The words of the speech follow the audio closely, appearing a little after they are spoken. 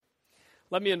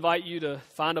let me invite you to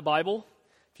find a Bible.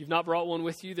 If you've not brought one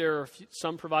with you, there are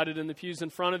some provided in the pews in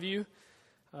front of you.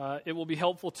 It will be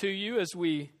helpful to you as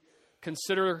we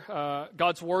consider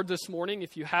God's Word this morning.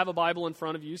 If you have a Bible in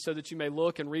front of you so that you may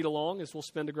look and read along, as we'll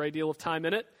spend a great deal of time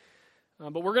in it.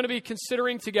 But we're going to be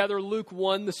considering together Luke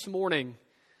 1 this morning.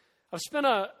 I've spent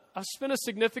a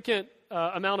significant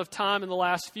amount of time in the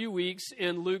last few weeks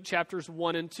in Luke chapters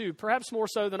 1 and 2, perhaps more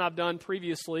so than I've done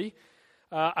previously.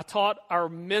 I taught our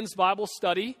men's Bible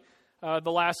study the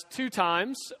last two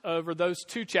times over those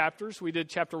two chapters. We did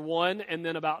chapter 1 and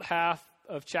then about half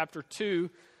of chapter 2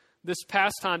 this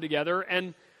past time together.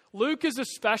 And Luke is a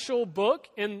special book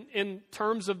in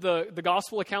terms of the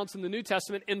gospel accounts in the New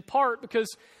Testament, in part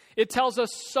because it tells us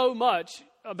so much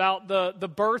about the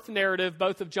birth narrative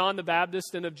both of John the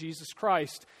Baptist and of Jesus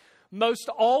Christ. Most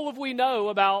all of we know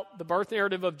about the birth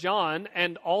narrative of John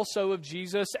and also of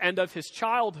Jesus and of his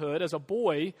childhood as a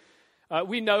boy,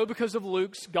 we know because of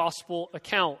Luke's gospel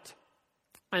account.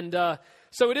 And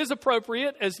so it is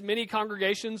appropriate, as many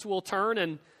congregations will turn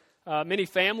and many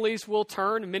families will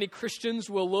turn, and many Christians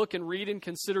will look and read and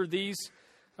consider these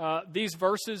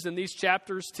verses and these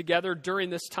chapters together during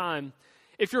this time.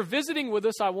 If you're visiting with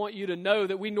us, I want you to know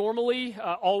that we normally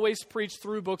always preach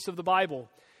through books of the Bible.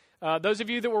 Those of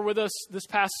you that were with us this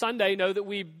past Sunday know that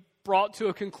we brought to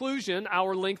a conclusion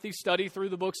our lengthy study through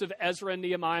the books of Ezra and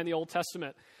Nehemiah in the Old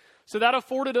Testament. So that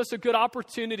afforded us a good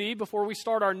opportunity before we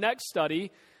start our next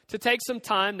study to take some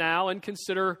time now and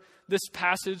consider this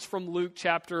passage from Luke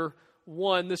chapter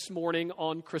 1 this morning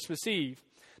on Christmas Eve.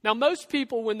 Now, most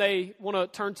people, when they want to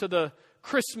turn to the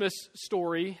Christmas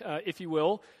story, if you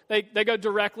will, they go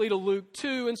directly to Luke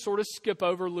 2 and sort of skip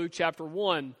over Luke chapter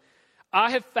 1.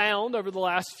 I have found over the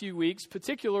last few weeks,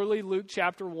 particularly Luke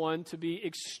chapter 1, to be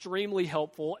extremely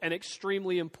helpful and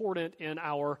extremely important in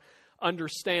our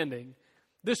understanding.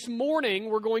 This morning,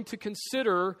 we're going to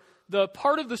consider the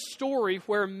part of the story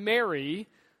where Mary,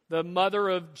 the mother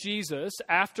of Jesus,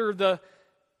 after the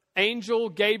angel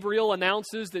Gabriel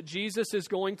announces that Jesus is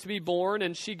going to be born,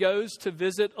 and she goes to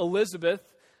visit Elizabeth,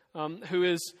 who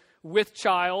is with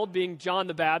child, being John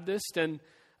the Baptist, and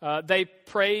they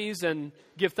praise and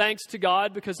give thanks to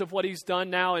God because of what he's done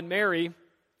now in Mary.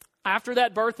 After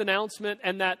that birth announcement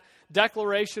and that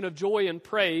declaration of joy and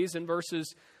praise in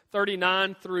verses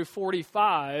 39 through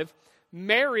 45,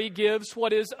 Mary gives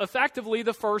what is effectively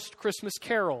the first Christmas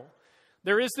carol.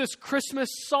 There is this Christmas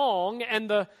song, and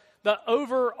the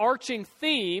overarching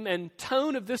theme and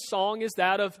tone of this song is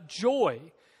that of joy.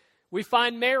 We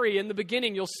find Mary in the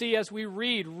beginning, you'll see as we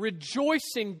read,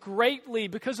 rejoicing greatly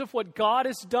because of what God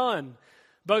has done,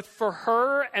 both for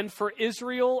her and for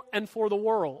Israel and for the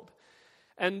world.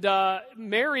 And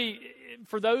Mary,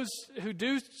 for those who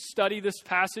do study this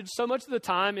passage, so much of the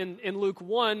time in Luke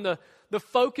 1, the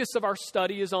focus of our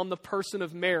study is on the person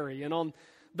of Mary and on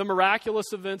the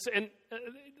miraculous events. And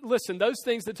listen, those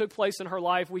things that took place in her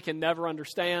life, we can never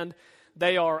understand.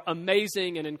 They are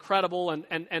amazing and incredible,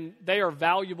 and they are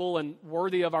valuable and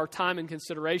worthy of our time and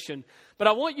consideration. But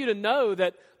I want you to know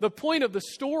that the point of the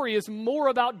story is more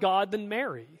about God than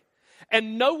Mary.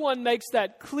 And no one makes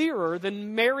that clearer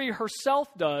than Mary herself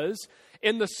does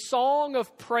in the song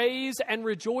of praise and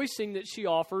rejoicing that she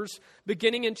offers,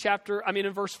 beginning in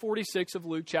verse 46 of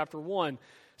Luke chapter 1.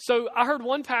 So I heard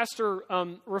one pastor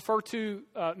refer to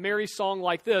Mary's song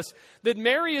like this, that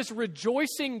Mary is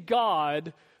rejoicing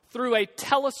God through a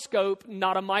telescope,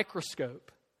 not a microscope.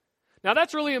 Now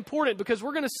that's really important because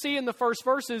we're going to see in the first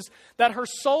verses that her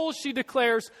soul, she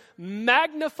declares,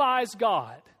 magnifies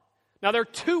God. Now there are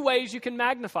two ways you can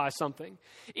magnify something.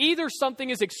 Either something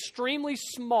is extremely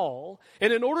small,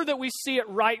 and in order that we see it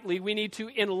rightly, we need to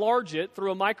enlarge it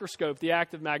through a microscope, the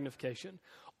act of magnification.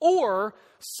 Or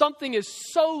something is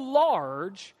so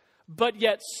large, but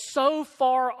yet so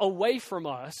far away from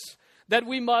us, that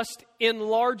we must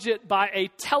enlarge it by a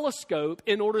telescope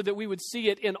in order that we would see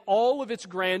it in all of its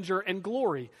grandeur and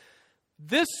glory.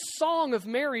 This song of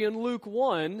Mary in Luke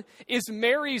 1 is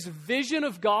Mary's vision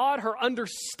of God, her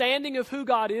understanding of who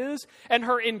God is, and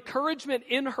her encouragement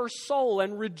in her soul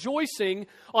and rejoicing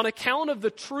on account of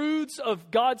the truths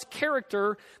of God's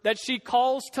character that she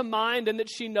calls to mind and that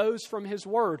she knows from His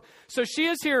Word. So she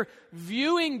is here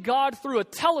viewing God through a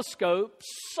telescope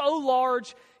so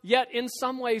large, yet in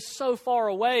some ways so far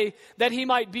away that He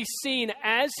might be seen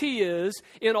as He is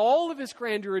in all of His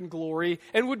grandeur and glory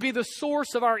and would be the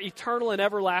source of our eternal and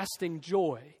everlasting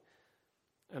joy.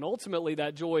 And ultimately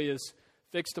that joy is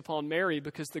fixed upon Mary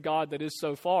because the God that is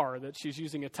so far that she's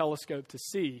using a telescope to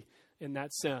see in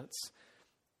that sense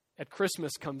at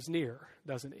Christmas comes near,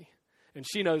 doesn't He? And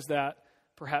she knows that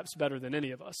perhaps better than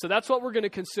any of us. So that's what we're going to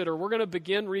consider. We're going to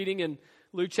begin reading in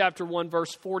Luke chapter 1,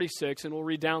 verse 46, and we'll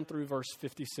read down through verse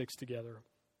 56 together.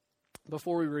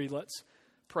 Before we read, let's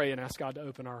pray and ask God to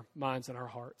open our minds and our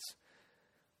hearts.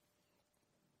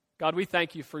 God, we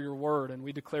thank you for your word, and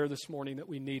we declare this morning that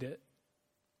we need it.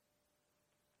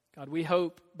 God, we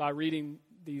hope by reading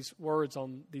these words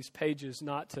on these pages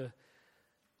not to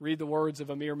read the words of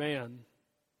a mere man,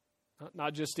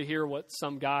 not just to hear what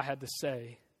some guy had to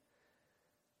say,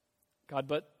 God,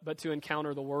 but to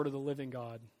encounter the word of the living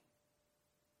God.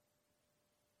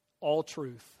 All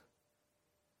truth.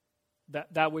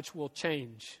 That which will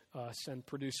change us and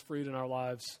produce fruit in our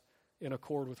lives in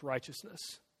accord with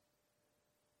righteousness.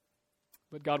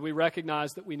 But God, we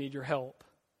recognize that we need your help.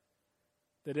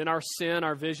 That in our sin,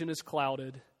 our vision is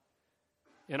clouded.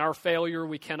 In our failure,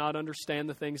 we cannot understand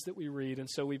the things that we read. And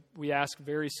so we ask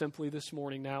very simply this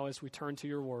morning now as we turn to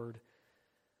your word,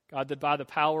 God, that by the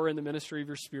power and the ministry of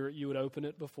your Spirit, you would open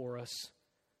it before us.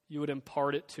 You would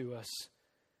impart it to us.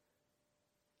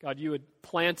 God, you would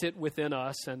plant it within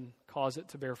us and cause it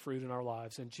to bear fruit in our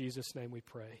lives. In Jesus' name we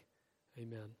pray.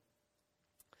 Amen.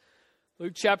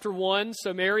 Luke chapter 1.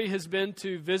 So Mary has been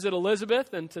to visit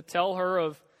Elizabeth and to tell her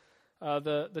of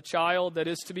the child that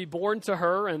is to be born to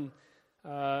her. And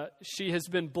she has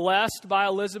been blessed by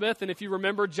Elizabeth. And if you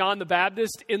remember, John the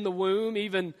Baptist in the womb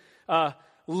even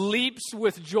leaps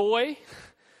with joy,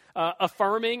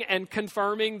 affirming and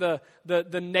confirming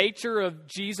the nature of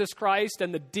Jesus Christ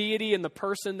and the deity and the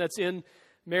person that's in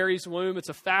Mary's womb. It's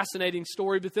a fascinating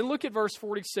story. But then look at verse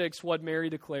 46, what Mary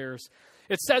declares.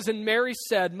 It says, "And Mary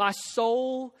said, 'My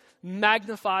soul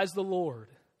magnifies the Lord,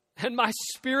 and my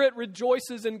spirit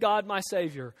rejoices in God my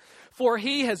Savior, for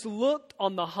he has looked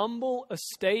on the humble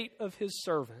estate of his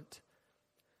servant.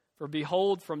 For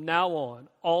behold, from now on,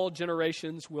 all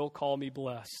generations will call me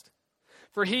blessed.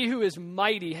 For he who is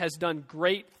mighty has done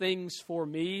great things for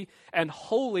me, and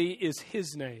holy is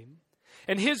his name.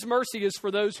 And his mercy is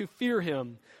for those who fear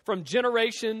him from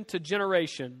generation to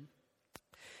generation.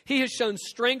 He has shown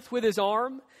strength with his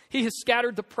arm. He has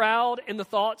scattered the proud in the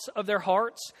thoughts of their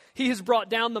hearts. He has brought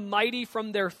down the mighty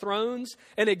from their thrones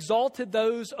and exalted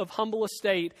those of humble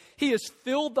estate. He has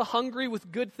filled the hungry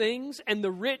with good things, and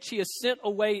the rich he has sent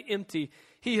away empty.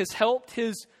 He has helped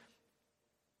his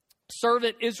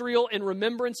servant Israel in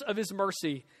remembrance of his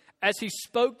mercy, as he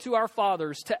spoke to our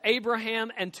fathers, to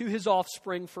Abraham and to his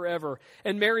offspring forever.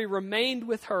 And Mary remained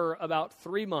with her about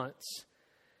 3 months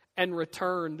and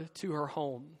returned to her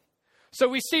home." So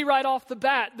we see right off the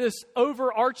bat this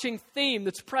overarching theme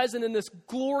that's present in this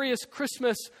glorious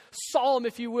Christmas psalm,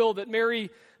 if you will, that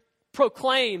Mary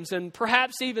proclaims and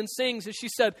perhaps even sings, as she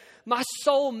said, "My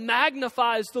soul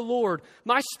magnifies the Lord.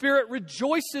 My spirit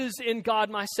rejoices in God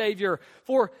my Savior.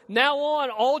 For now on,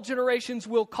 all generations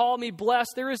will call me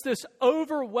blessed." There is this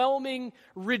overwhelming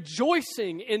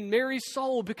rejoicing in Mary's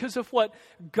soul because of what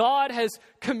God has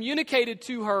communicated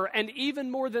to her, and even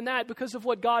more than that, because of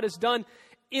what God has done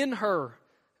in her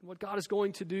and what God is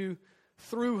going to do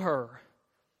through her.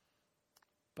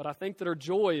 But I think that her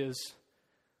joy is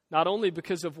not only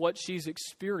because of what she's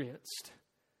experienced,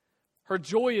 her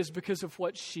joy is because of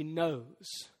what she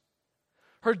knows.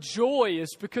 Her joy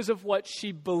is because of what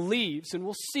she believes. And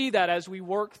we'll see that as we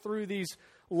work through these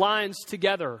lines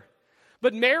together.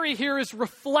 But Mary here is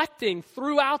reflecting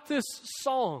throughout this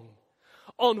song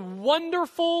on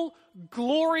wonderful,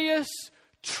 glorious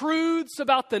truths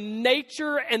about the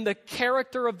nature and the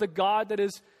character of the God that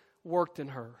has worked in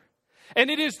her. And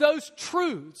it is those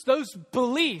truths, those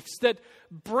beliefs that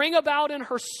bring about in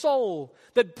her soul,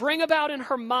 that bring about in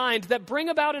her mind, that bring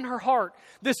about in her heart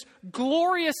this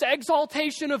glorious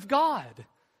exaltation of God.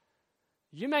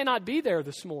 You may not be there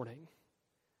this morning,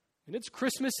 and it's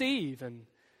Christmas Eve, and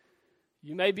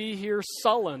you may be here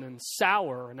sullen and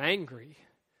sour and angry.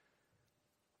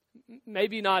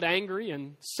 Maybe not angry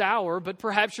and sour, but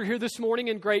perhaps you're here this morning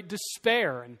in great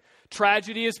despair and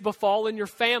tragedy has befallen your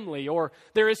family, or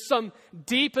there is some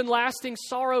deep and lasting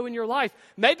sorrow in your life.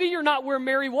 Maybe you're not where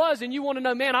Mary was and you want to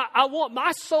know, man, I want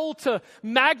my soul to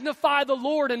magnify the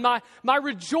Lord and my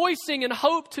rejoicing and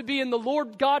hope to be in the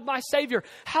Lord God, my Savior.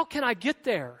 How can I get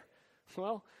there?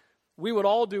 Well, we would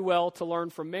all do well to learn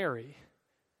from Mary.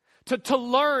 To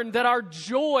learn that our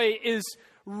joy is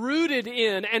rooted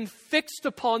in and fixed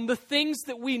upon the things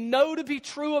that we know to be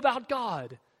true about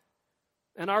God.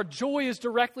 And our joy is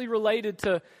directly related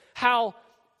to how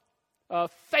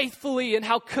faithfully and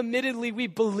how committedly we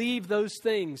believe those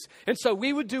things. And so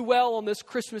we would do well on this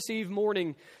Christmas Eve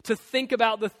morning to think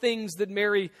about the things that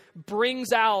Mary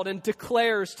brings out and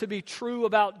declares to be true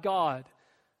about God.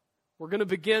 We're going to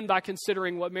begin by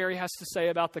considering what Mary has to say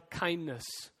about the kindness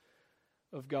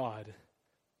of God.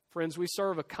 Friends, we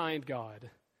serve a kind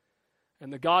God.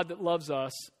 And the God that loves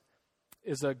us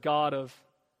is a God of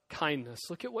kindness.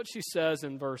 Look at what she says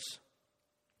in verse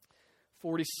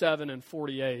 47 and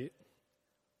 48.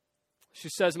 She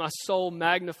says, "My soul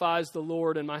magnifies the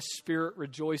Lord, and my spirit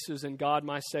rejoices in God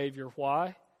my Savior."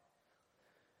 Why?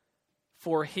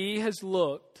 "For he has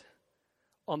looked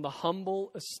on the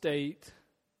humble estate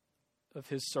of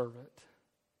his servant."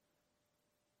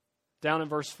 Down in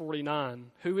verse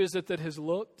 49, who is it that has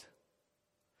looked?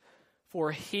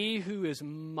 "For he who is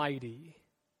mighty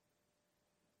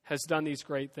has done these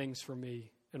great things for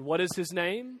me." And what is his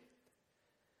name?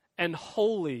 "And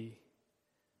holy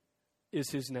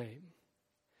is his name."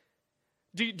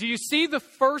 Do you see the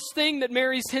first thing that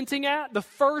Mary's hinting at? The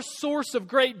first source of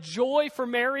great joy for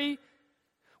Mary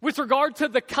with regard to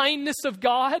the kindness of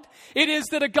God? It is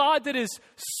that a God that is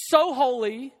so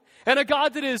holy, and a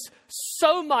God that is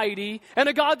so mighty, and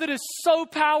a God that is so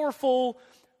powerful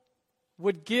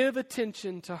would give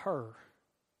attention to her.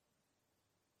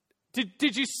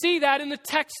 Did you see that in the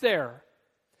text there?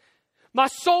 "My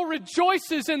soul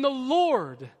rejoices in the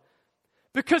Lord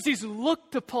because he's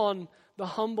looked upon the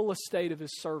humble estate of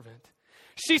his servant."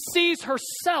 She sees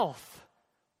herself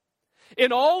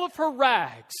in all of her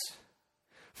rags,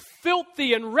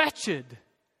 filthy and wretched,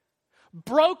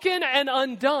 broken and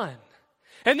undone.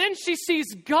 And then she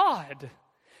sees God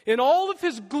in all of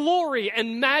his glory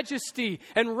and majesty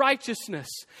and righteousness.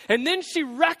 And then she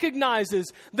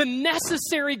recognizes the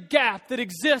necessary gap that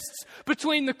exists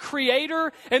between the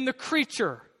Creator and the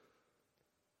creature.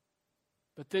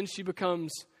 But then she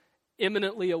becomes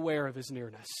eminently aware of his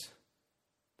nearness,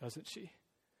 doesn't she?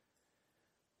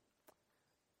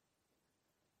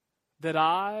 That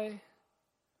I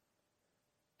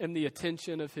am the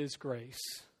attention of his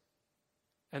grace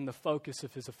and the focus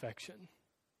of his affection.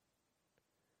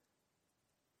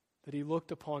 That he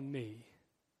looked upon me,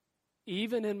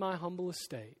 even in my humble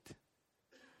estate.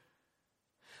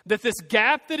 That this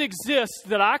gap that exists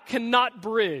that I cannot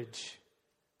bridge,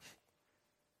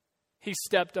 he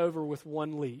stepped over with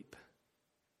one leap.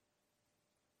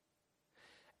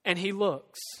 And he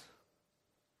looks.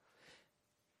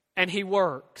 And he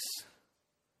works.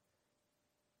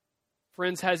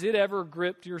 Friends, has it ever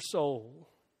gripped your soul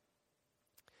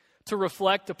to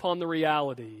reflect upon the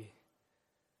reality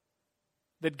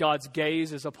that God's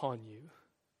gaze is upon you?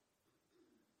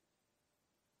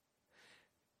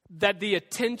 That the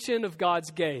attention of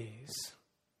God's gaze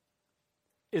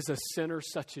is a sinner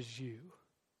such as you.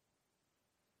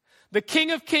 The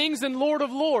King of Kings and Lord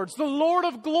of Lords, the Lord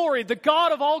of glory, the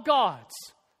God of all gods,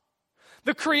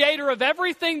 the creator of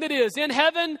everything that is in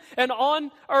heaven and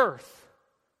on earth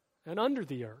and under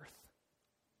the earth.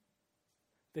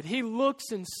 That he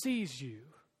looks and sees you.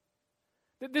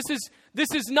 That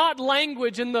this is not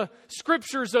language in the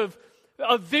scriptures of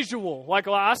visual, like,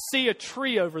 well, I see a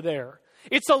tree over there.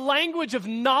 It's a language of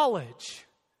knowledge,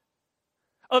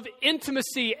 of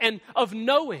intimacy, and of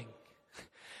knowing.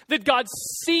 That God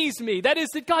sees me. That is,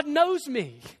 that God knows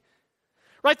me.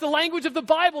 Right? The language of the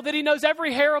Bible, that he knows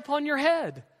every hair upon your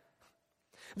head.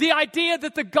 The idea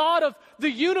that the God of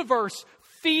the universe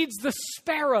feeds the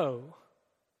sparrow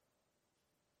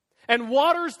and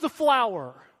waters the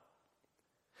flower.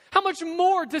 How much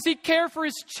more does he care for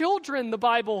his children, the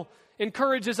Bible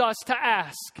encourages us to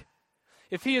ask.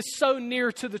 If he is so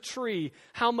near to the tree,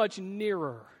 how much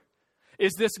nearer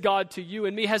is this God to you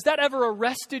and me? Has that ever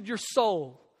arrested your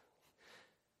soul?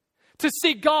 To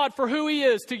see God for who he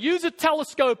is, to use a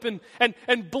telescope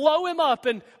and blow him up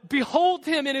and behold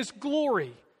him in his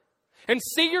glory. And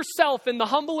see yourself in the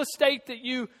humble estate that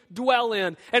you dwell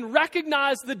in. And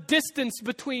recognize the distance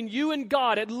between you and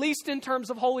God, at least in terms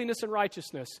of holiness and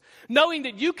righteousness. Knowing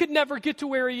that you could never get to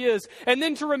where he is. And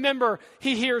then to remember,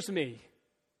 he hears me.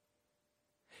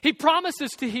 He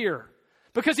promises to hear.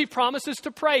 Because he promises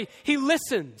to pray. He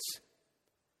listens.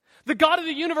 The God of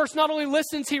the universe not only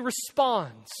listens, he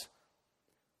responds.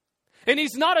 And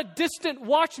he's not a distant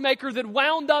watchmaker that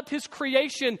wound up his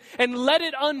creation and let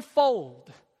it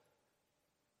unfold.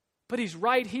 But he's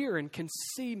right here and can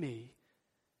see me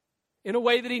in a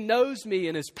way that he knows me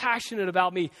and is passionate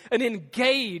about me. An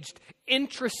engaged,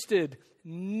 interested,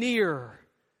 near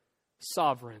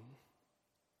sovereign.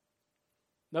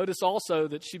 Notice also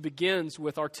that she begins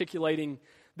with articulating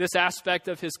this aspect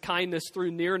of his kindness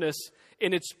through nearness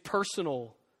in its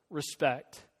personal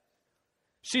respect.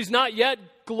 She's not yet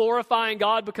glorifying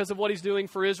God because of what he's doing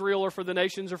for Israel or for the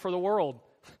nations or for the world.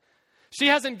 She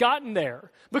hasn't gotten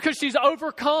there because she's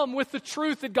overcome with the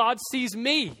truth that God sees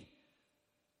me.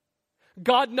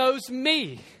 God knows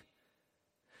me.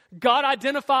 God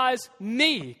identifies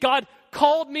me. God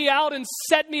called me out and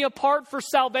set me apart for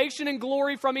salvation and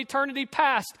glory from eternity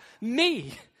past?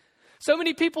 Me. So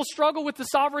many people struggle with the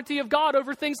sovereignty of God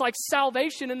over things like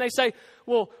salvation, and they say,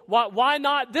 well, why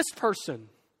not this person?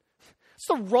 It's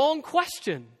the wrong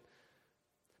question.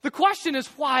 The question is,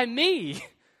 why me?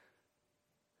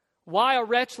 Why a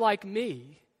wretch like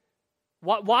me?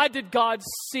 Why did God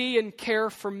see and care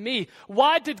for me?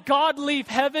 Why did God leave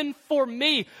heaven for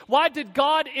me? Why did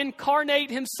God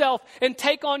incarnate himself and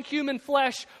take on human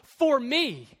flesh for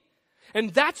me?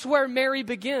 And that's where Mary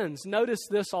begins. Notice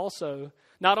this also.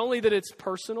 Not only that it's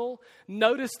personal,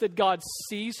 notice that God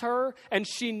sees her and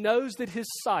she knows that his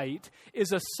sight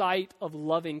is a sight of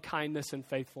loving kindness and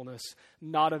faithfulness,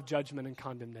 not of judgment and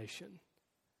condemnation.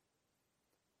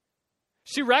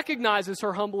 She recognizes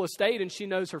her humble estate and she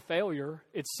knows her failure,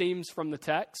 it seems from the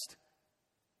text.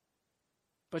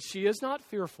 But she is not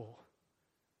fearful.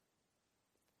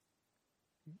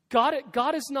 God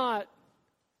is not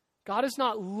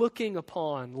looking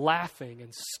upon, laughing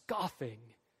and scoffing.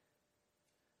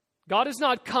 God is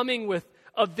not coming with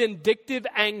a vindictive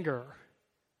anger.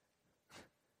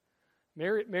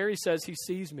 Mary says he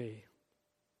sees me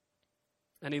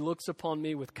and he looks upon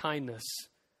me with kindness.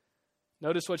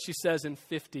 Notice what she says in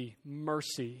 50,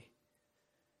 mercy.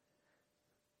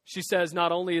 She says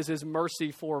not only is his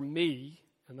mercy for me,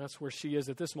 and that's where she is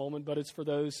at this moment, but it's for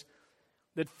those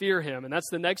that fear him. And that's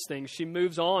the next thing. She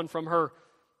moves on from her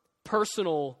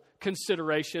personal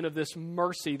consideration of this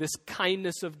mercy, this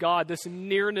kindness of God, this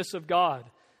nearness of God,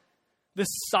 this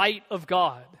sight of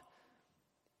God.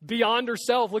 Beyond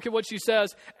herself, look at what she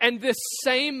says. And this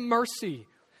same mercy,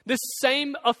 this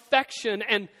same affection,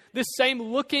 and this same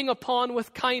looking upon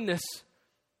with kindness,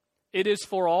 it is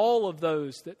for all of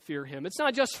those that fear him. It's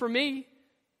not just for me.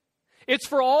 It's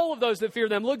for all of those that fear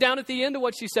them. Look down at the end of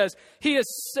what she says. He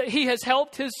has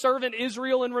helped his servant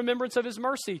Israel in remembrance of his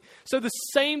mercy. So the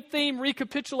same theme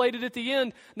recapitulated at the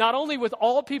end, not only with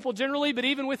all people generally, but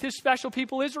even with his special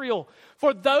people Israel.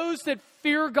 For those that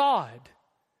fear God,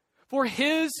 for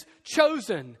his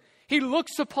chosen, he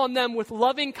looks upon them with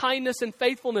loving kindness and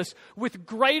faithfulness, with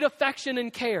great affection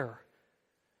and care.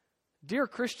 Dear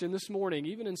Christian, this morning,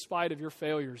 even in spite of your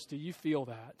failures, do you feel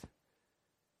that?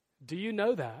 Do you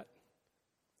know that?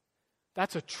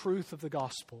 That's a truth of the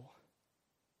gospel.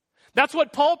 That's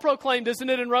what Paul proclaimed, isn't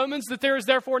it, in Romans? That there is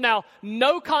therefore now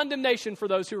no condemnation for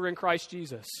those who are in Christ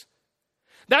Jesus.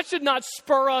 That should not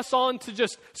spur us on to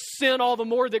just sin all the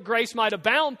more that grace might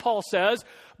abound, Paul says.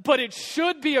 But it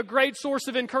should be a great source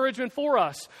of encouragement for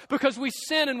us because we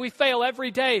sin and we fail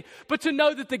every day. But to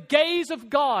know that the gaze of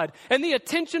God and the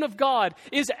attention of God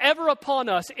is ever upon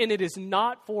us, and it is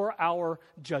not for our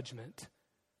judgment.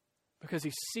 Because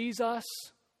he sees us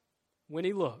when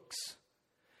he looks,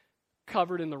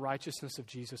 covered in the righteousness of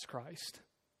Jesus Christ,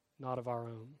 not of our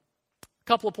own. A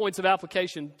couple of points of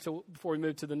application before we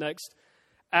move to the next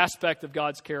aspect of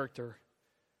God's character.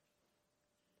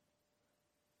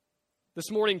 This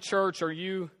morning, church, are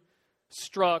you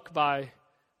struck by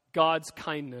God's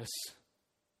kindness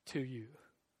to you?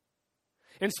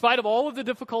 In spite of all of the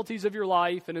difficulties of your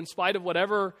life and in spite of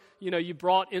whatever you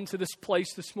brought into this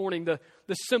place this morning, the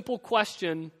simple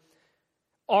question,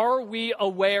 are we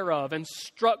aware of and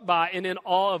struck by and in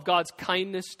awe of God's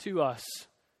kindness to us,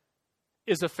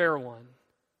 is a fair one.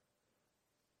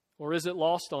 Or is it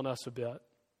lost on us a bit?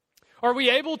 Are we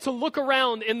able to look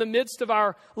around in the midst of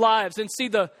our lives and see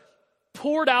the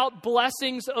poured out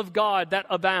blessings of God that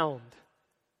abound?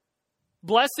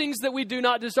 Blessings that we do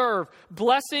not deserve.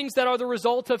 Blessings that are the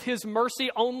result of his mercy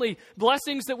only.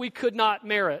 Blessings that we could not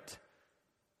merit.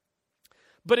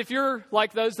 But if you're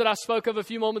like those that I spoke of a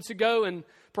few moments ago and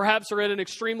perhaps are at an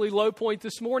extremely low point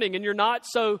this morning and you're not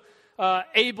so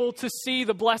able to see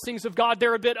the blessings of God,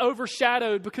 they're a bit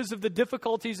overshadowed because of the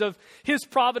difficulties of his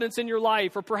providence in your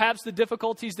life or perhaps the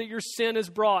difficulties that your sin has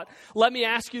brought. Let me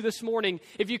ask you this morning,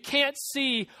 if you can't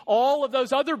see all of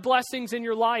those other blessings in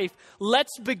your life,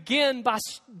 let's begin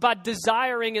by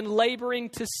desiring and laboring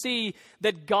to see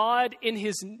that God in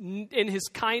his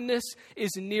kindness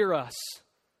is near us.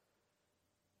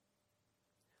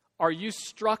 Are you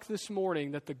struck this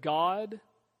morning that the God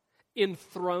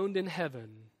enthroned in heaven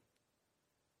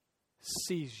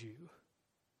sees you,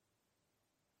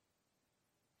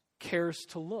 cares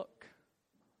to look?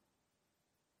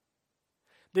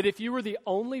 That if you were the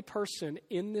only person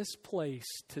in this place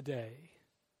today,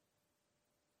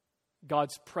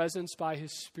 God's presence by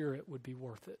his Spirit would be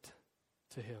worth it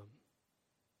to him.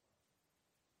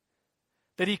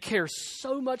 That he cares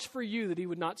so much for you that he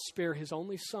would not spare his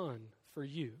only son for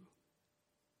you.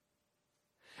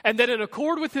 And that in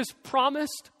accord with his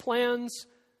promised plans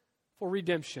for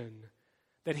redemption,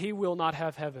 that he will not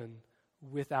have heaven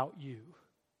without you?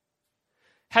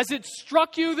 Has it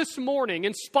struck you this morning,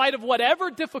 in spite of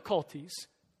whatever difficulties,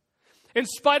 in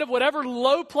spite of whatever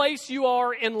low place you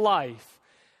are in life,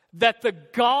 that the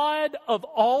God of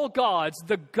all gods,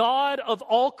 the God of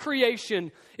all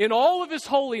creation, in all of His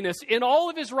holiness, in all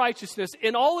of His righteousness,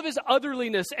 in all of His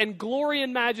otherliness and glory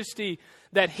and majesty,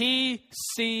 that He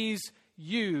sees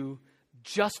you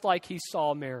just like He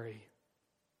saw Mary?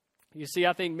 You see,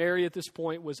 I think Mary at this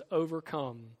point was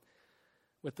overcome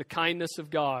with the kindness of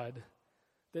God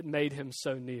that made Him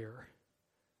so near.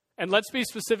 And let's be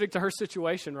specific to her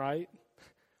situation, right?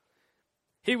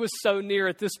 He was so near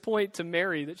at this point to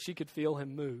Mary that she could feel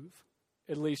Him move.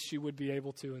 At least she would be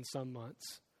able to in some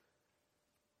months.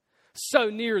 So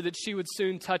near that she would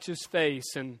soon touch His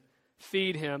face and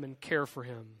feed Him and care for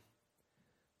Him.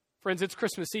 Friends, it's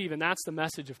Christmas Eve, and that's the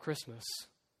message of Christmas.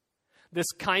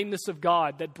 This kindness of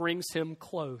God that brings Him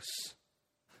close.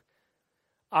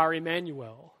 Our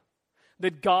Emmanuel.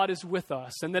 That God is with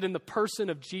us, and that in the person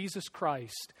of Jesus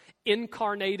Christ,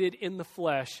 incarnated in the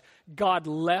flesh, God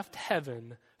left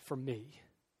heaven for me.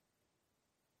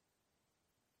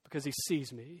 Because He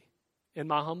sees me in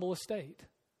my humble estate.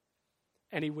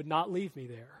 And He would not leave me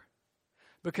there.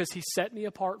 Because He set me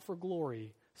apart for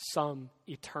glory some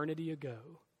eternity ago,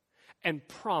 and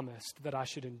promised that I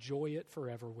should enjoy it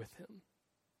forever with Him.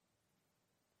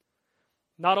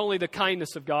 Not only the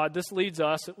kindness of God, this leads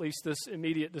us, at least this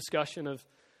immediate discussion of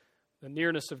the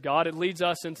nearness of God, it leads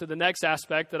us into the next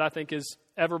aspect that I think is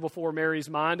ever before Mary's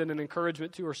mind and an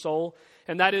encouragement to her soul,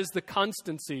 and that is the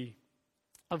constancy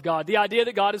of God. The idea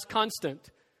that God is constant.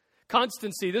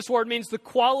 Constancy, this word means the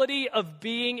quality of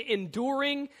being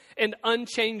enduring and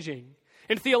unchanging.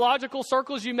 In theological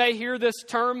circles, you may hear this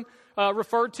term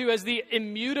referred to as the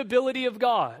immutability of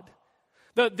God.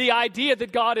 The idea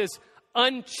that God is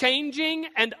unchanging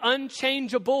and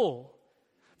unchangeable.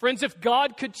 Friends, if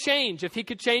God could change, if He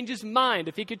could change His mind,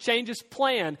 if He could change His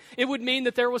plan, it would mean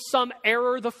that there was some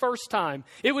error the first time.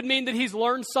 It would mean that He's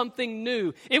learned something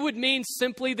new. It would mean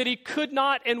simply that He could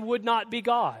not and would not be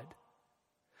God.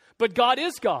 But God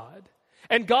is God,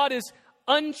 and God is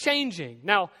unchanging.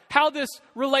 Now, how this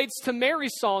relates to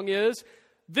Mary's song is,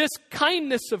 this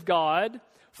kindness of God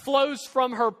flows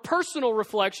from her personal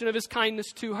reflection of His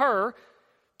kindness to her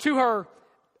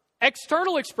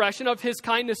external expression of His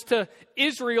kindness to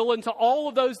Israel and to all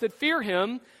of those that fear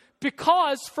Him,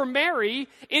 because for Mary,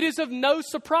 it is of no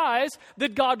surprise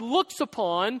that God looks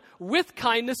upon, with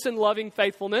kindness and loving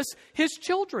faithfulness, His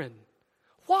children.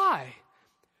 Why?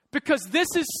 Because this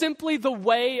is simply the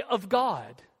way of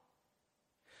God.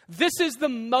 This is the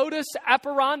modus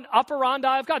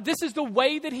operandi of God. This is the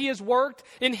way that He has worked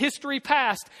in history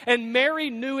past, and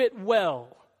Mary knew it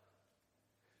well.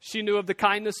 She knew of the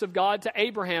kindness of God to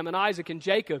Abraham and Isaac and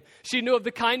Jacob. She knew of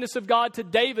the kindness of God to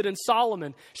David and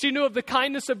Solomon. She knew of the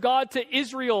kindness of God to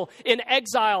Israel in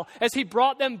exile as He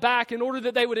brought them back in order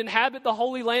that they would inhabit the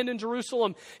Holy Land in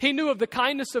Jerusalem. He knew of the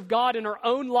kindness of God in her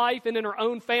own life and in her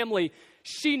own family.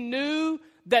 She knew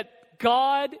that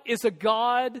God is a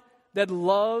God that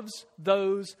loves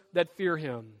those that fear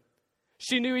Him.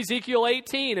 She knew Ezekiel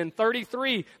 18 and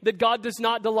 33 that God does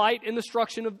not delight in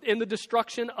the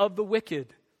destruction of the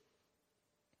wicked.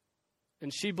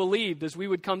 And she believed, as we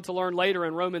would come to learn later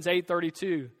in Romans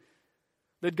 8:32,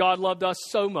 that God loved us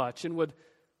so much and would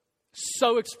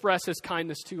so express His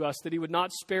kindness to us that He would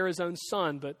not spare His own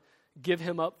Son, but give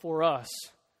Him up for us.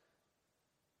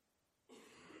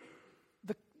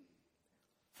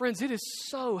 Friends, it is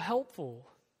so helpful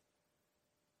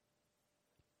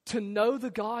to know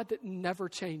the God that never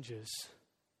changes.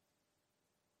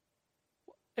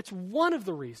 It's one of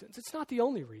the reasons. It's not the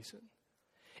only reason.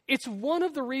 It's one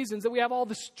of the reasons that we have all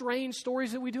the strange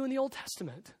stories that we do in the Old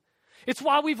Testament. It's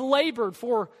why we've labored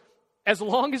for as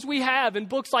long as we have in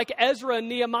books like Ezra and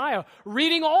Nehemiah,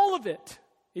 reading all of it,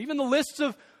 even the lists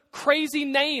of crazy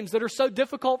names that are so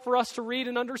difficult for us to read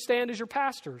and understand as your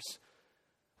pastors.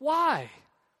 Why?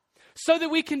 So that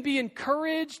we can be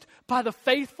encouraged by the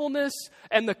faithfulness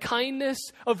and the kindness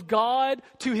of God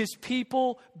to His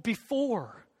people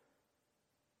before.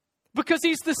 Because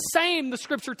He's the same, the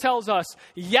Scripture tells us,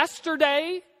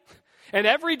 yesterday and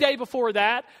every day before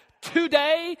that,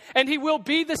 today, and He will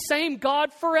be the same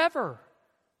God forever.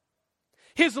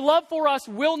 His love for us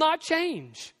will not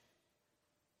change.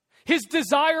 His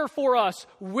desire for us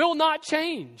will not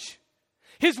change.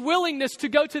 His willingness to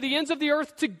go to the ends of the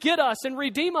earth to get us and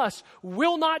redeem us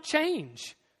will not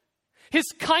change. His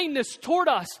kindness toward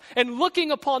us and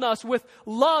looking upon us with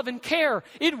love and care,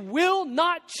 it will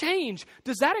not change.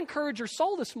 Does that encourage your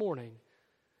soul this morning?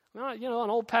 Well, you know, an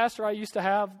old pastor I used to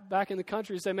have back in the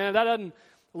country say, man, if that doesn't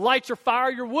light your fire,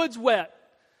 your wood's wet.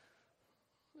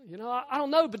 I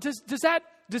don't know, but does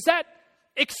that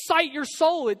excite your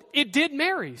soul? It did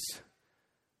Mary's.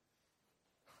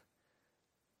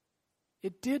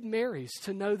 It did Mary's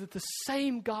to know that the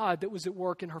same God that was at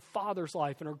work in her father's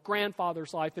life and her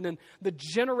grandfather's life and in the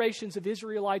generations of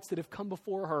Israelites that have come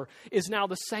before her is now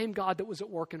the same God that was at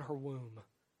work in her womb.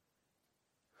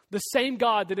 The same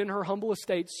God that in her humble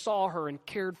estate saw her and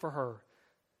cared for her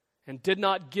and did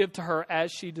not give to her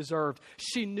as she deserved.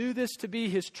 She knew this to be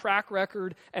his track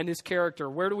record and his character.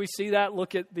 Where do we see that?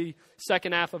 Look at the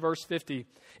second half of verse 50.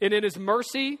 And in his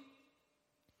mercy,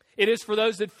 it is for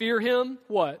those that fear him,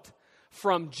 what?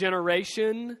 From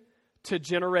generation to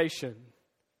generation.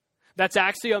 That's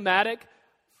axiomatic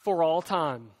for all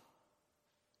time.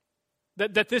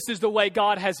 That this is the way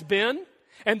God has been,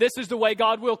 and this is the way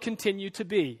God will continue to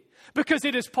be. Because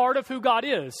it is part of who God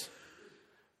is.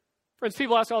 Friends,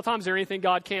 people ask all the time, is there anything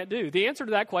God can't do? The answer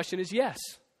to that question is yes.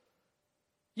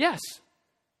 Yes.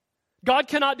 God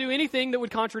cannot do anything that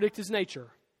would contradict his nature.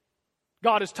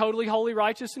 God is totally holy,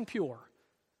 righteous, and pure.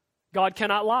 God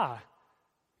cannot lie.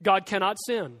 God cannot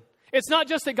sin. It's not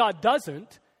just that God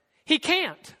doesn't. He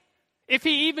can't. If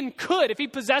he even could, if he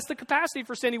possessed the capacity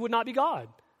for sin, he would not be God.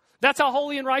 That's how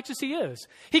holy and righteous he is.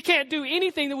 He can't do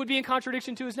anything that would be in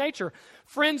contradiction to his nature.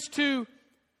 Friends, to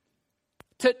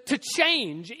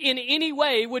change in any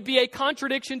way would be a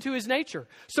contradiction to his nature.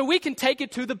 So we can take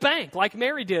it to the bank like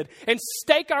Mary did and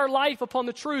stake our life upon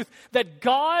the truth that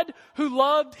God who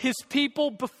loved his people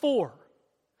before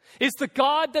is the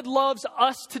God that loves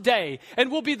us today and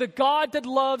will be the God that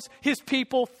loves his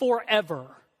people forever.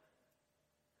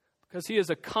 Because he is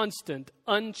a constant,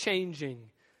 unchanging,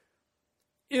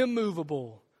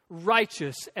 immovable,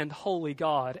 righteous, and holy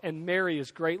God. And Mary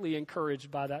is greatly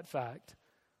encouraged by that fact.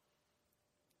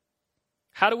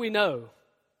 How do we know?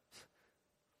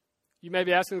 You may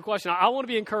be asking the question, I want to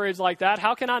be encouraged like that.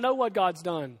 How can I know what God's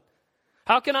done?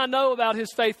 How can I know about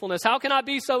his faithfulness? How can I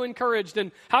be so encouraged?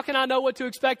 And how can I know what to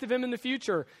expect of him in the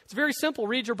future? It's very simple.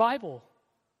 Read your Bible.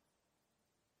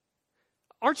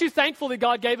 Aren't you thankful that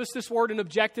God gave us this word in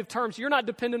objective terms? You're not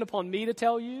dependent upon me to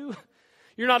tell you.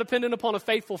 You're not dependent upon a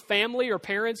faithful family or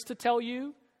parents to tell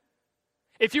you.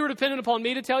 If you were dependent upon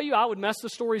me to tell you, I would mess the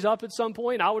stories up at some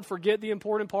point. I would forget the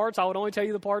important parts. I would only tell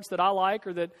you the parts that I like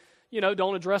or that,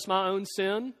 don't address my own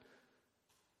sin.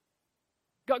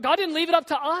 God didn't leave it up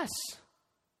to us.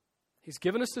 He's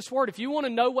given us this word. If you want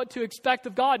to know what to expect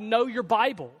of God, know your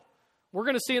Bible. We're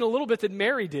going to see in a little bit that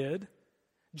Mary did.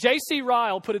 J.C.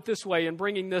 Ryle put it this way in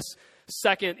bringing this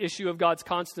second issue of God's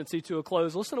constancy to a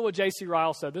close. Listen to what J.C.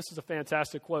 Ryle said. This is a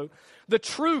fantastic quote. The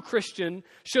true Christian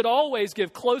should always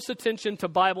give close attention to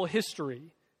Bible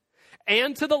history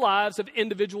and to the lives of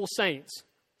individual saints.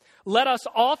 Let us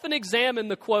often examine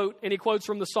the quote, and he quotes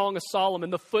from the Song of Solomon,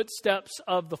 the footsteps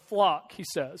of the flock, he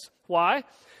says. Why?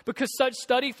 Because such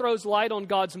study throws light on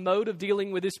God's mode of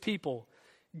dealing with his people.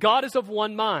 God is of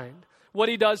one mind. What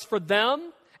he does for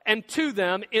them and to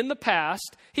them in the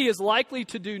past, he is likely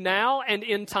to do now and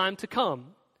in time to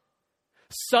come.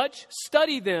 Such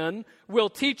study then will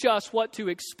teach us what to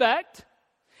expect.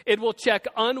 It will check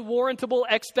unwarrantable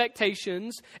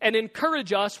expectations and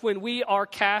encourage us when we are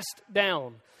cast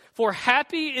down. For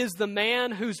happy is the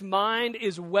man whose mind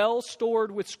is well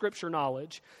stored with Scripture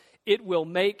knowledge. It will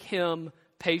make him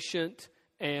patient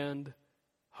and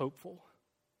hopeful.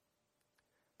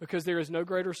 Because there is no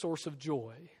greater source of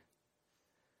joy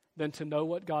than to know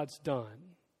what God's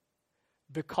done.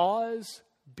 Because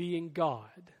being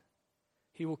God,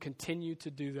 he will continue to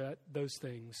do those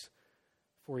things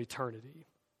for eternity.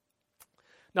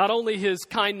 Not only his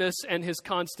kindness and his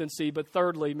constancy, but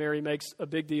thirdly, Mary makes a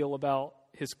big deal about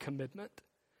his commitment.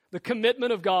 The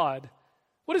commitment of God.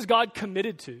 What is God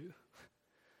committed to?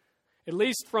 At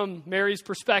least from Mary's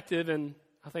perspective, and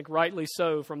I think rightly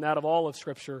so from that of all of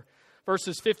Scripture,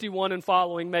 verses 51 and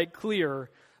following make clear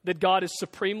that God is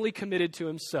supremely committed to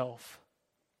himself.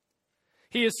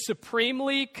 He is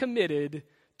supremely committed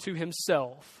to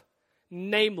himself,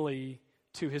 namely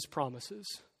to his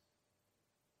promises,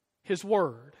 his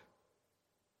word.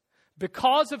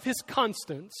 Because of his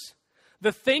constance,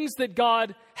 the things that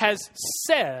God has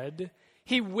said,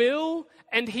 he will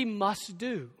and he must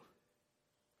do.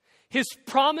 His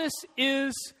promise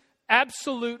is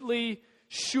absolutely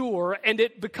sure, and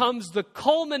it becomes the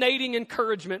culminating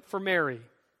encouragement for Mary.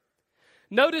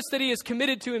 Notice that he is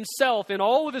committed to himself in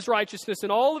all of his righteousness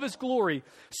and all of his glory,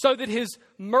 so that his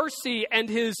mercy and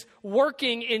his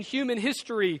working in human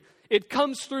history, it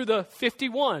comes through the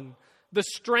 51, the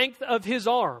strength of his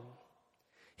arm.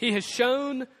 He has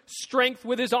shown strength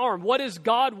with his arm. What is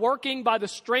God working by the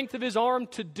strength of his arm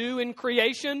to do in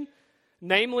creation?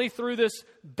 namely through this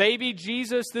baby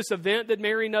Jesus, this event that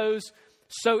Mary knows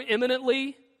so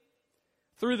imminently.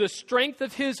 Through the strength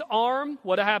of his arm,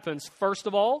 what happens? First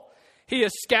of all, he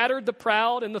has scattered the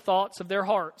proud in the thoughts of their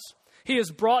hearts. He has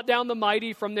brought down the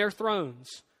mighty from their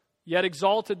thrones, yet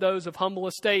exalted those of humble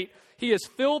estate. He has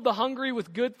filled the hungry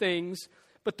with good things,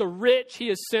 but the rich he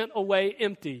has sent away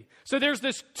empty. So there's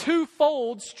this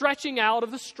twofold stretching out of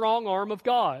the strong arm of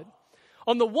God.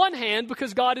 On the one hand,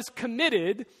 because God is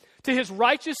committed to his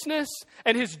righteousness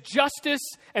and his justice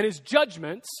and his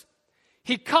judgments,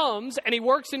 he comes and he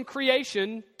works in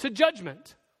creation to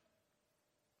judgment,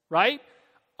 right?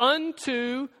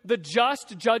 Unto the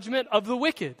just judgment of the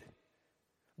wicked.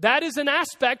 That is an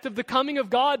aspect of the coming of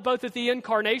God, both at the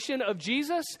incarnation of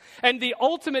Jesus and the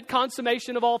ultimate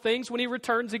consummation of all things when he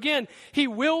returns again. He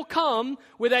will come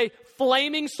with a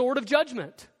flaming sword of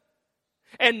judgment,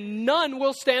 and none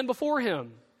will stand before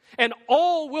him. And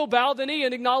all will bow the knee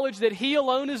and acknowledge that he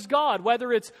alone is God,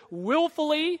 whether it's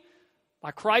willfully, by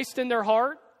Christ in their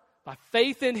heart, by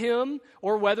faith in him,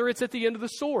 or whether it's at the end of the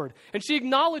sword. And she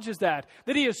acknowledges that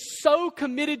he is so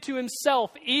committed to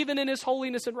himself, even in his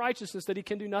holiness and righteousness, that he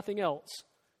can do nothing else.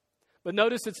 But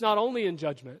notice it's not only in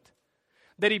judgment,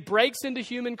 that he breaks into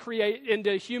human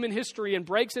history and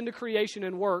breaks into creation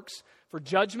and works for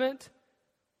judgment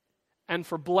and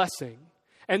for blessing.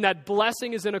 And that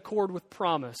blessing is in accord with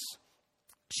promise.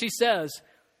 She says,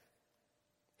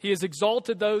 he has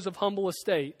exalted those of humble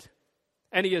estate,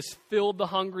 and he has filled the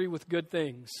hungry with good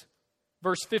things.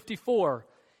 Verse 54,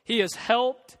 he has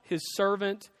helped his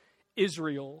servant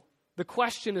Israel. The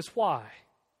question is why?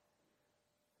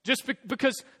 Just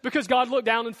because God looked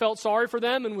down and felt sorry for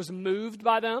them and was moved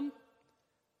by them?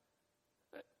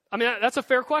 I mean, that's a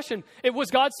fair question. It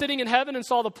was God sitting in heaven and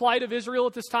saw the plight of Israel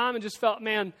at this time and just felt,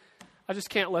 man, I just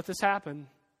can't let this happen.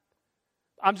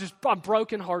 I'm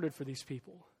brokenhearted for these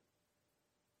people.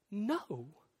 No.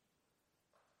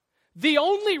 The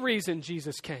only reason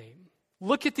Jesus came,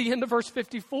 look at the end of verse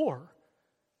 54.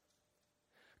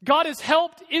 God has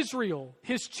helped Israel,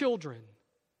 his children,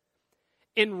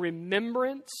 in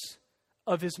remembrance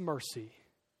of his mercy.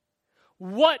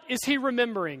 What is he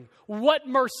remembering? What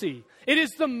mercy? It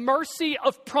is the mercy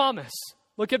of promise.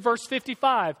 Look at verse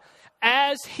 55.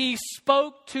 As he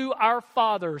spoke to our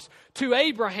fathers, to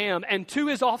Abraham, and to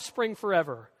his offspring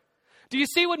forever. Do you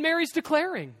see what Mary's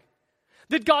declaring?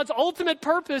 That God's ultimate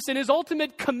purpose and his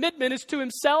ultimate commitment is to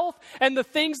himself and the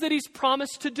things that he's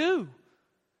promised to do.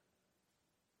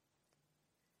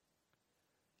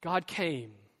 God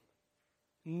came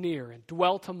near and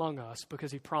dwelt among us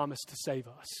because he promised to save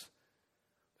us.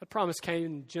 That promise came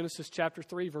in Genesis chapter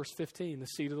 3, verse 15, the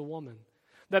seed of the woman.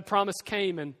 That promise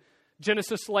came in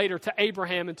Genesis later to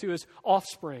Abraham and to his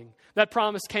offspring. That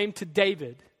promise came to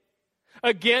David.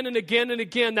 Again and again and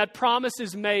again, that promise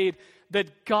is made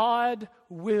that God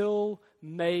will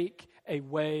make a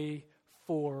way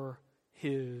for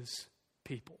his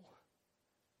people.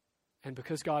 And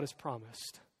because God has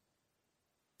promised,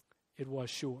 it was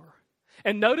sure.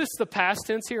 And notice the past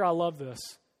tense here. I love this.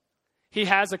 He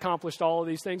has accomplished all of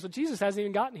these things, but Jesus hasn't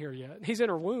even gotten here yet. He's in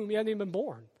her womb. He hasn't even been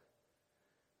born.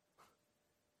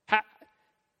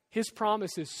 His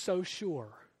promise is so sure.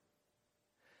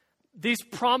 These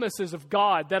promises of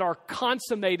God that are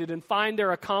consummated and find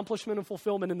their accomplishment and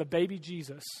fulfillment in the baby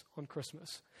Jesus on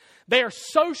Christmas. They are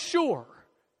so sure.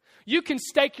 You can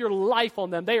stake your life on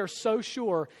them. They are so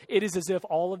sure. It is as if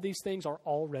all of these things are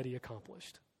already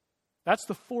accomplished. That's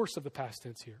the force of the past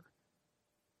tense here.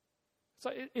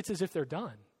 So it's as if they're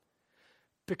done.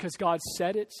 Because God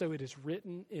said it, so it is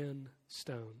written in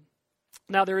stone.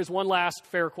 Now there is one last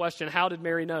fair question. How did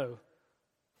Mary know?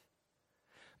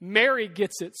 Mary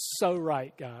gets it so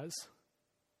right, guys.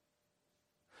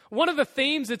 One of the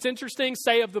themes that's interesting,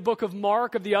 say, of the book of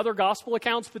Mark, of the other gospel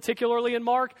accounts, particularly in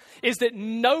Mark, is that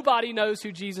nobody knows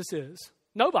who Jesus is.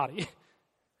 Nobody.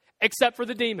 Except for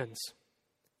the demons.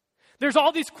 There's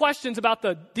all these questions about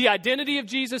the identity of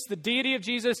Jesus, the deity of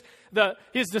Jesus.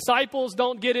 His disciples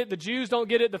don't get it. The Jews don't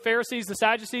get it. The Pharisees, the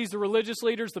Sadducees, the religious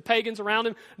leaders, the pagans around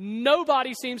him.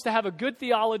 Nobody seems to have a good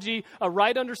theology, a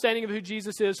right understanding of who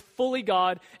Jesus is, fully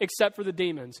God, except for the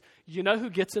demons. You know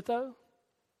who gets it, though?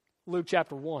 Luke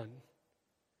chapter 1.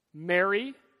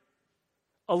 Mary,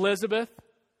 Elizabeth,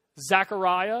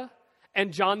 Zechariah,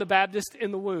 and John the Baptist in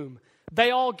the womb.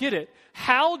 They all get it.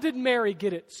 How did Mary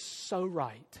get it so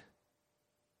right?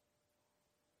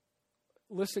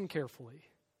 Listen carefully.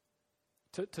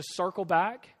 To circle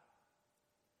back,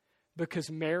 because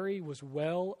Mary was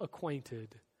well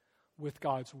acquainted with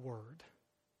God's word.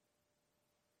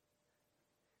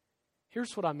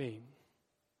 Here's what I mean.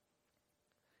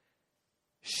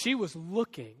 She was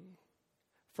looking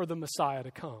for the Messiah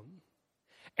to come.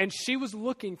 And she was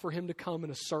looking for him to come in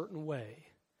a certain way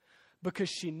because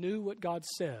she knew what God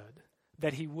said,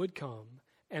 that he would come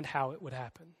and how it would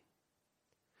happen.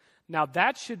 Now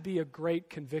that should be a great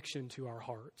conviction to our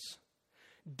hearts.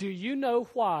 Do you know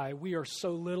why we are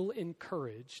so little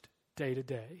encouraged day to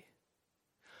day?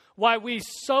 Why we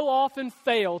so often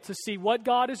fail to see what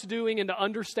God is doing and to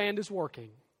understand His working?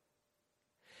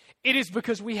 It is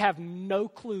because we have no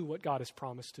clue what God has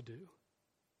promised to do.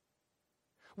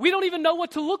 We don't even know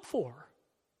what to look for.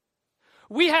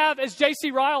 We have, as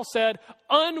J.C. Ryle said,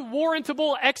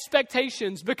 unwarrantable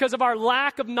expectations because of our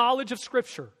lack of knowledge of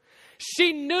Scripture.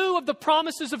 She knew of the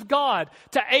promises of God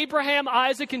to Abraham,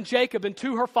 Isaac, and Jacob, and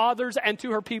to her fathers and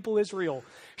to her people Israel.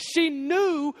 She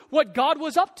knew what God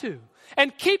was up to.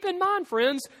 And keep in mind,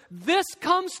 friends, this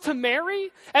comes to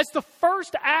Mary as the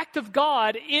first act of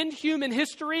God in human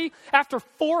history after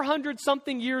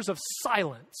 400-something years of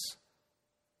silence.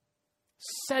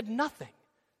 Said nothing,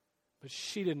 but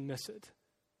she didn't miss it.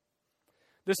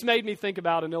 This made me think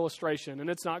about an illustration, and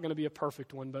it's not going to be a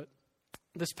perfect one, but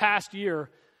this past year,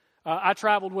 I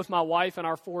traveled with my wife and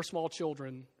our 4 small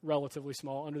children, relatively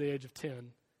small, under the age of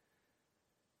 10,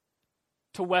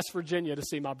 to West Virginia to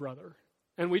see my brother.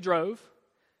 And we drove,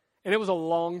 and it was a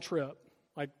long trip,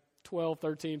 like 12,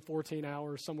 13, 14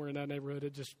 hours, somewhere in that neighborhood.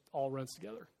 It just all runs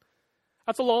together.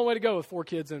 That's a long way to go with 4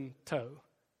 kids in tow.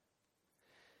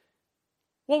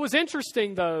 What was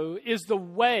interesting, though, is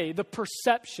the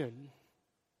perception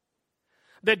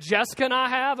that Jessica and I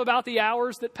have about the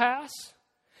hours that pass,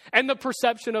 and the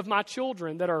perception of my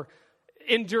children that are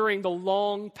enduring the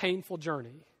long, painful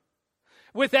journey.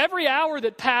 With every hour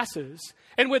that passes,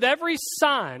 and with every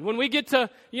sign, when we get to,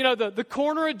 the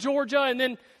corner of Georgia and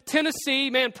then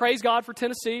Tennessee, man, praise God for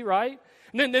Tennessee, right?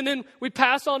 And then we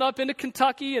pass on up into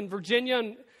Kentucky and Virginia,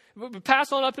 and we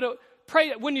pass on up into,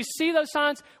 pray, when you see those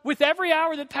signs, with every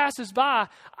hour that passes by,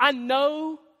 I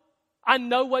know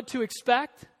what to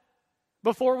expect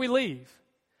before we leave.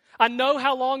 I know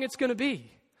how long it's going to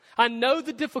be. I know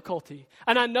the difficulty,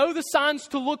 and I know the signs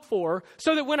to look for,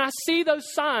 so that when I see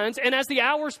those signs, and as the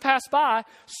hours pass by,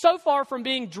 so far from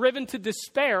being driven to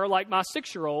despair like my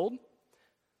 6-year-old,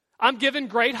 I'm given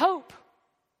great hope.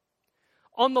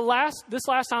 This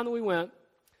last time that we went,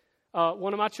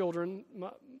 one of my children,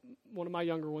 one of my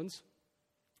younger ones,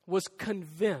 was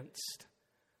convinced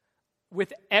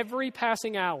with every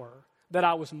passing hour that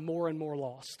I was more and more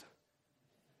lost.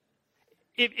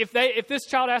 If this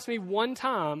child asked me one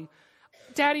time,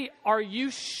 Daddy, are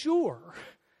you sure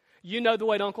you know the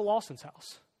way to Uncle Lawson's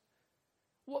house?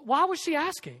 Why was she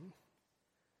asking?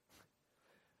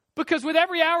 Because with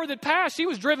every hour that passed, she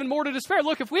was driven more to despair.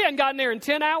 Look, if we hadn't gotten there in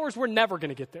 10 hours, we're never going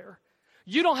to get there.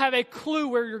 You don't have a clue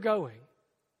where you're going.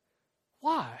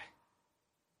 Why?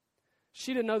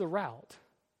 She didn't know the route.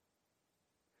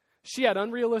 She had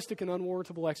unrealistic and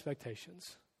unwarrantable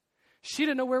expectations. She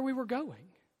didn't know where we were going.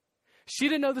 She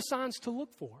didn't know the signs to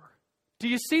look for. Do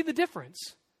you see the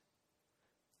difference?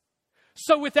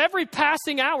 So with every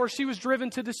passing hour, she was driven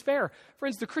to despair.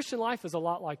 Friends, the Christian life is a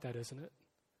lot like that, isn't it?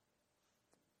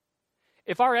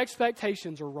 If our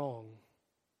expectations are wrong,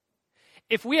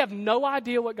 if we have no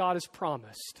idea what God has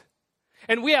promised,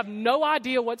 and we have no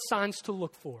idea what signs to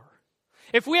look for,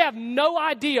 if we have no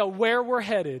idea where we're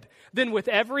headed, then with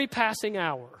every passing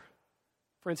hour,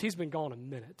 friends, He's been gone a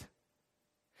minute.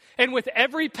 And with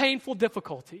every painful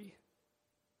difficulty,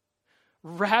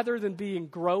 rather than being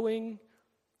growing,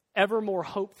 ever more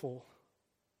hopeful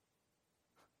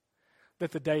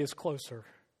that the day is closer,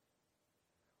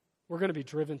 we're going to be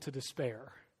driven to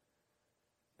despair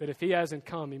that if He hasn't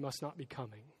come, He must not be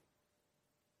coming.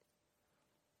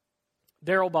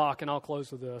 Darrell Bach, and I'll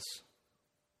close with this.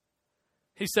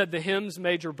 He said the hymn's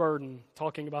major burden,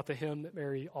 talking about the hymn that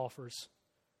Mary offers,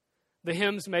 the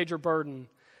hymn's major burden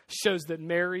shows that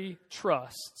Mary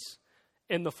trusts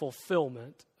in the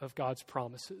fulfillment of God's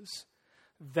promises.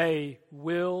 They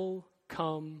will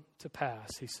come to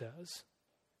pass, he says.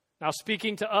 Now,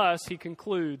 speaking to us, he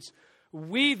concludes,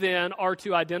 we then are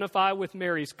to identify with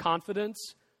Mary's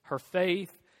confidence, her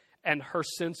faith, and her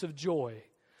sense of joy.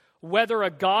 Whether a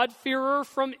God-fearer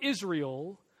from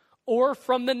Israel or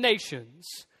from the nations,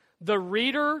 the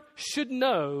reader should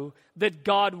know that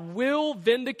God will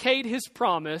vindicate His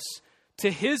promise to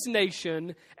His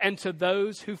nation and to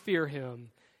those who fear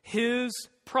Him. His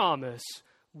promise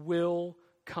will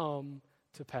come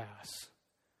to pass.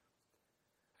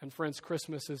 And friends,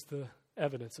 Christmas is the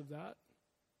evidence of that.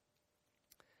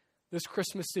 This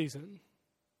Christmas season,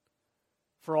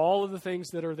 for all of the things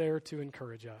that are there to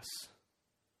encourage us,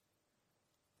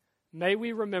 may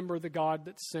we remember the God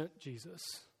that sent Jesus.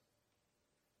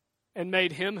 and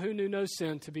made him who knew no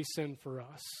sin to be sin for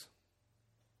us.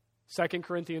 2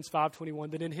 Corinthians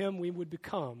 5:21, that in him we would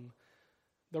become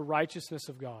the righteousness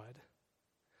of God.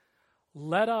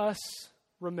 Let us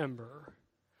remember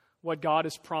what God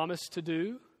has promised to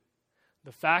do,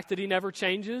 the fact that he never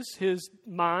changes his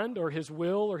mind or his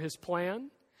will or his plan,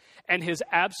 and his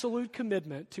absolute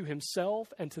commitment to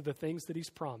himself and to the things that he's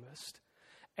promised.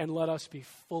 And let us be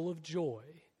full of joy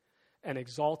and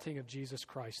exalting of Jesus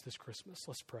Christ this Christmas.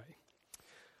 Let's pray.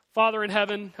 Father in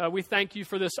heaven, we thank you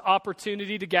for this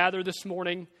opportunity to gather this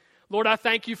morning. Lord, I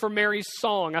thank you for Mary's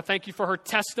song. I thank you for her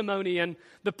testimony and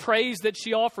the praise that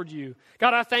she offered you.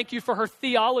 God, I thank you for her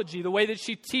theology, the way that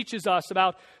she teaches us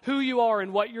about who you are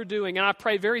and what you're doing. And I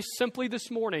pray very simply this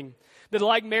morning that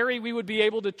like Mary, we would be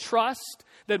able to trust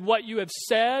that what you have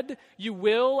said, you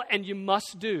will and you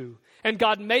must do. And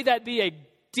God, may that be a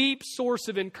deep source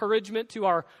of encouragement to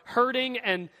our hurting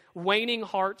and waning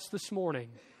hearts this morning.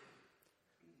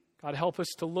 God, help us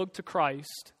to look to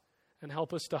Christ and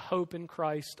help us to hope in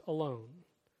Christ alone.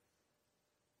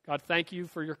 God, thank you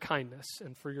for your kindness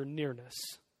and for your nearness.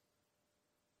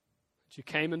 That you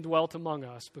came and dwelt among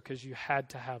us because you had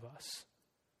to have us.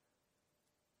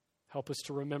 Help us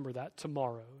to remember that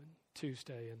tomorrow and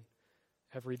Tuesday and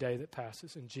every day that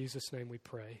passes. In Jesus' name we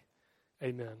pray.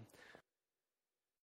 Amen.